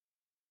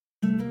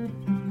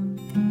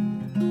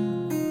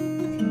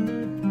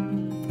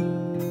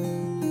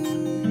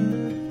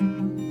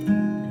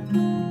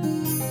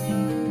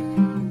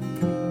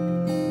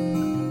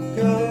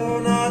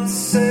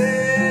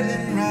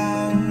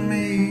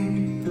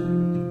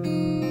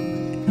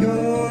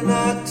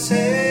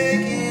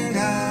taking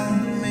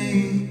down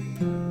me,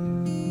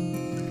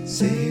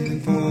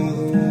 sailing for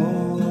the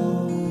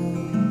wall,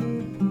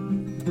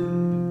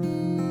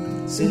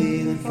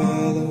 sailing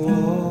for the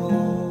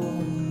wall.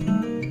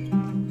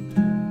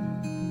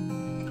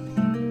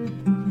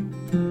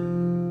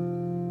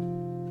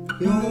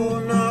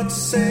 You're not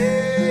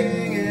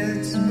saying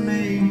it's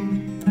me,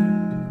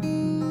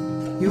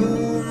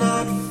 you'll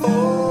not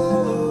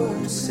follow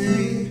and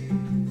see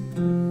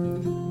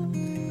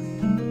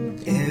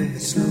if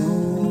it snows,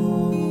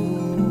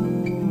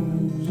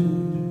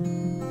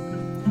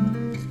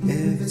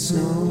 if it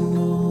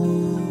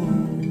snows.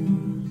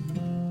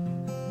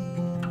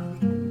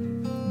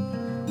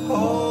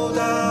 Hold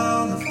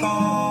down the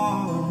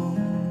phone,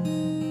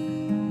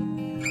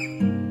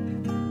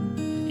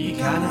 you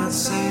cannot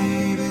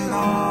save it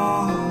all.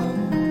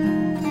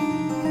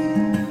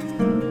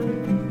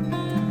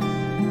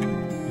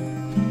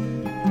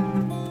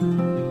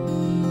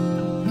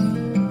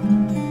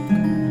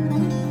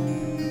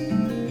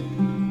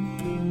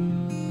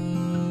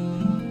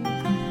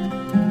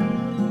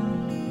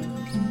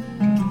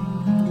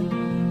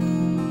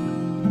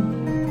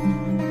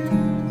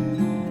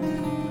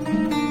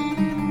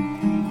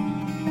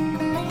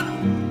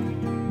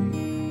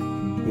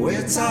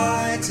 We're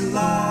tied to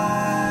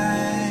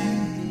lie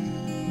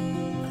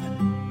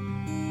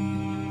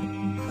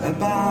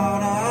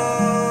about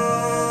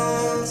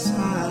our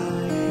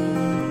time.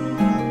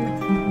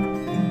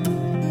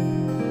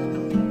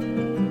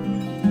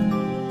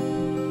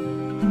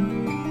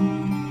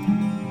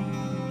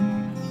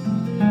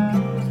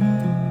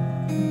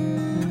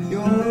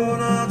 You're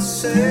not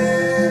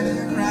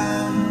sailing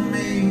round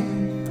me,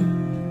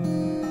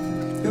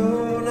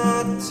 you're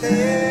not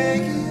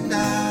taking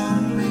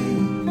down me,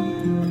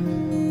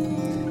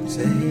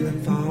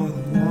 sailing for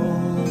the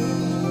wall,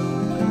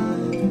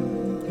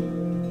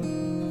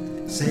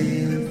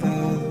 sailing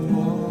for the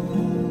wall,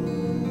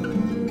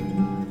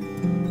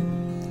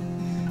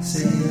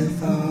 sailing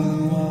for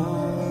the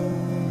wall,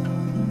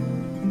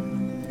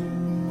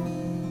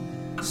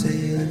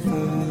 sailing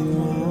for the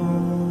wall.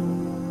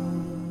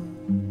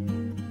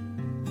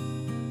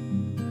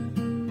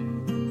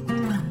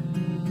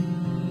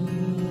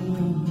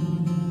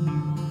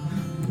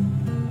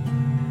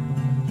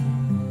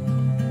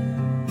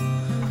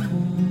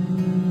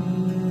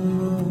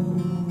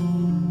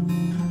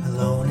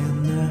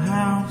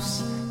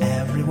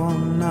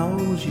 Everyone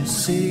knows your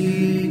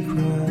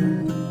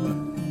secret.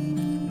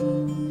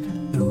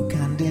 Who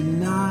can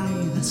deny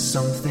there's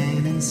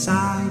something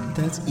inside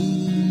that's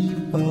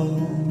evil?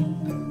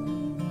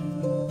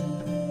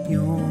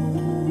 You're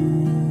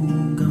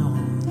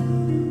gone,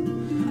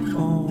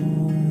 oh.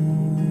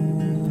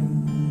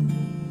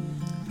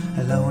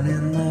 Alone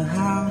in the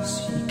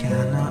house, you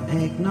cannot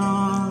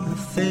ignore the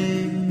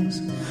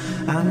things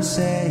I'm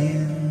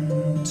saying.